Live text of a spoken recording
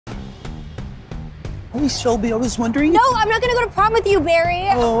Hey, Shelby, I was wondering. No, I'm not gonna go to prom with you, Barry.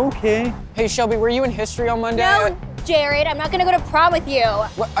 Oh, okay. Hey, Shelby, were you in history on Monday? No, Jared, I'm not gonna go to prom with you.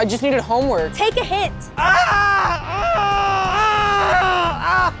 What? I just needed homework. Take a hint.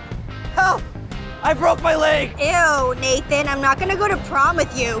 Help! I broke my leg. Ew, Nathan, I'm not gonna go to prom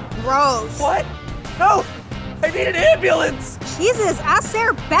with you. Gross. What? No! I need an ambulance! Jesus, ask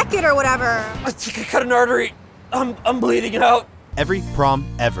Sarah Beckett or whatever. I cut an artery. I'm bleeding out. Every prom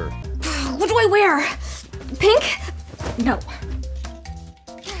ever. What do I wear? Pink? No.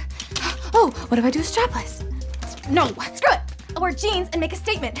 Oh, what if I do a strapless? No, screw it. I'll wear jeans and make a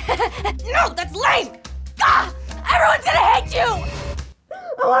statement. No, that's lame. Ah, everyone's gonna hate you.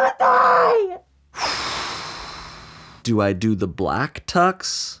 I wanna die. Do I do the black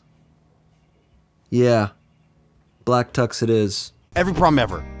tux? Yeah, black tux it is. Every prom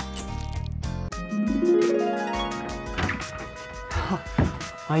ever.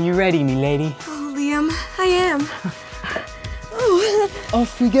 Are you ready, me lady? Oh, Liam, I am.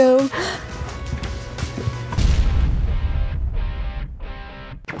 Off we go.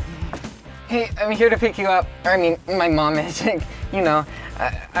 Hey, I'm here to pick you up. I mean, my mom is. You know,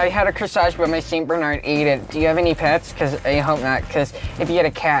 I had a corsage, but my St. Bernard ate it. Do you have any pets? Because I hope not, because if you had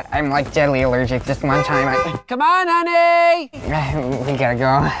a cat, I'm like deadly allergic. Just one time Come on, honey! We gotta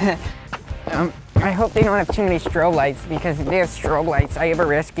go. I hope they don't have too many strobe lights, because if they have strobe lights, I have a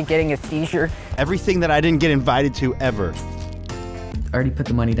risk of getting a seizure. Everything that I didn't get invited to ever. Already put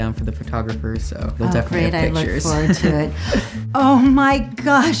the money down for the photographer, so we'll definitely have pictures. I look forward to it. Oh my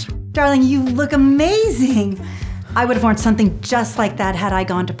gosh, darling, you look amazing. I would have worn something just like that had I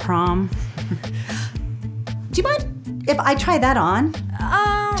gone to prom. Do you mind if I try that on?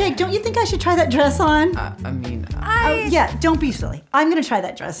 Jake, don't you think I should try that dress on? Oh, yeah, don't be silly. I'm gonna try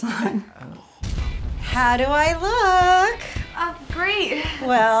that dress on. How do I look? Great.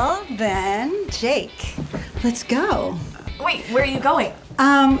 Well, then, Jake, let's go. Wait, where are you going?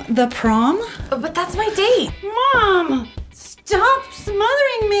 The prom? But that's my date. Mom, stop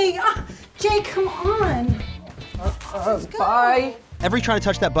smothering me. Jake, come on. Bye. Every trying to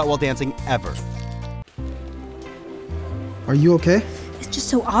touch that butt while dancing ever. Are you okay? It's just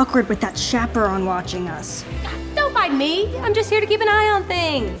so awkward with that chaperone watching us. Don't mind me. I'm just here to keep an eye on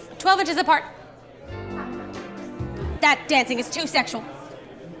things. 12 inches apart. That dancing is too sexual.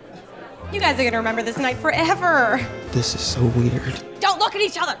 You guys are gonna remember this night forever. This is so weird. Don't look at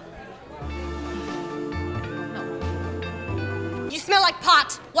each other. You smell like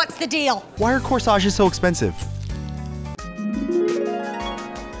pot. What's the deal? Why are corsages so expensive?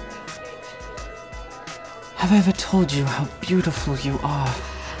 Have I ever told you how beautiful you are?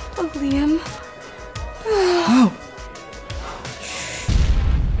 Oh, Liam. Oh.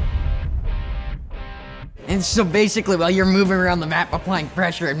 And so basically, while you're moving around the map, applying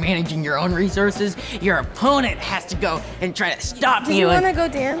pressure and managing your own resources, your opponent has to go and try to stop you. Do you wanna go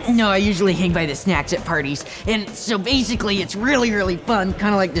dance? No, I usually hang by the snacks at parties. And so basically, it's really, really fun,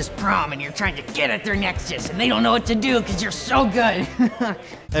 kind of like this prom, and you're trying to get at their nexus, and they don't know what to do because you're so good.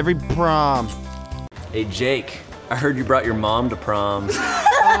 Every prom. Hey, Jake, I heard you brought your mom to prom.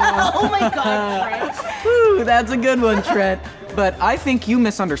 Oh my God, Trent. Ooh, that's a good one, Trent. But I think you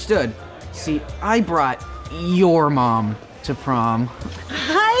misunderstood. See, I brought your mom to prom.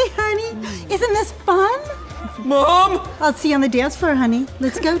 Hi, honey. Isn't this fun? Mom! I'll see you on the dance floor, honey.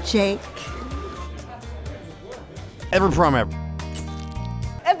 Let's go, Jake. Every prom ever.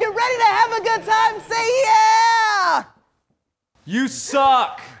 If you're ready to have a good time, say yeah! You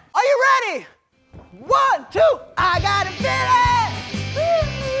suck! Are you ready? 1, 2, I got a feeling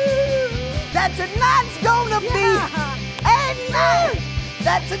that tonight's gonna be a night.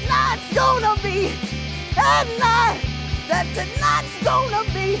 That tonight's gonna be a night. That tonight's gonna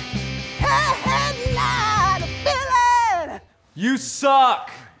be a night. Feeling. You suck!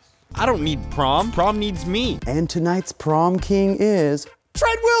 I don't need prom. Prom needs me. And tonight's prom king is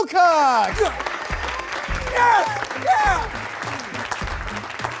Trent Wilcox. Yes, yeah.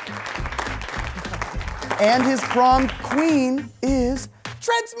 And his prom queen is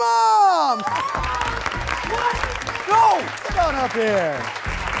Trent's mom. Go! Come on up here.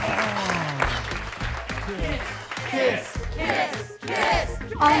 Kiss, kiss, kiss.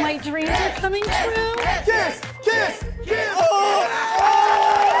 All my dreams are coming true. Kiss, kiss, kiss.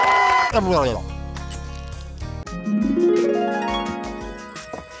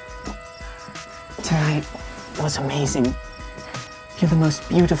 Tonight was amazing. You're the most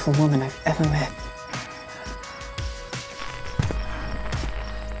beautiful woman I've ever met.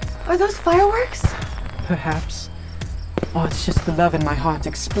 Are those fireworks? Perhaps. Oh, it's just the love in my heart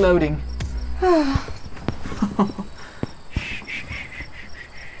exploding.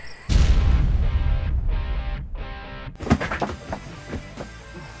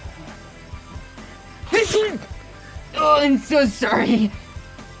 I'm so sorry.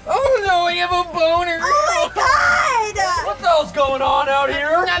 Oh no, I have a boner. Oh my God! What the hell's going on out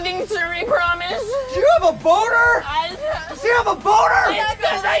here? Nothing, sir, I promise. Do you have a boner? Do you have a boner? It's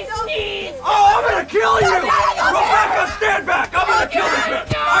because I sneezed. Oh, I'm gonna kill you! Rebecca, stand back! I'm gonna kill this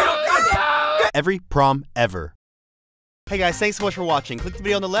bitch! Every prom ever. Hey guys, thanks so much for watching. Click the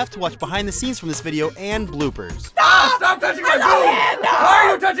video on the left to watch behind the scenes from this video and bloopers. Stop touching my boob! Why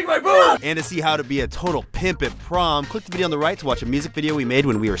are you touching my boob? And to see how to be a total pimp at prom, click the video on the right to watch a music video we made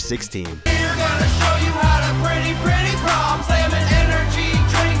when we were 16. We're gonna show you how to pretty prom. Slamming energy,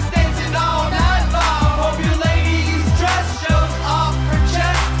 drinks, dancing all night long. Hope your lady's dress shows off her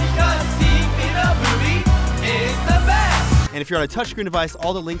chest because seeing a booty is the best. And if you're on a touchscreen device,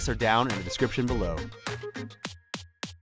 all the links are down in the description below.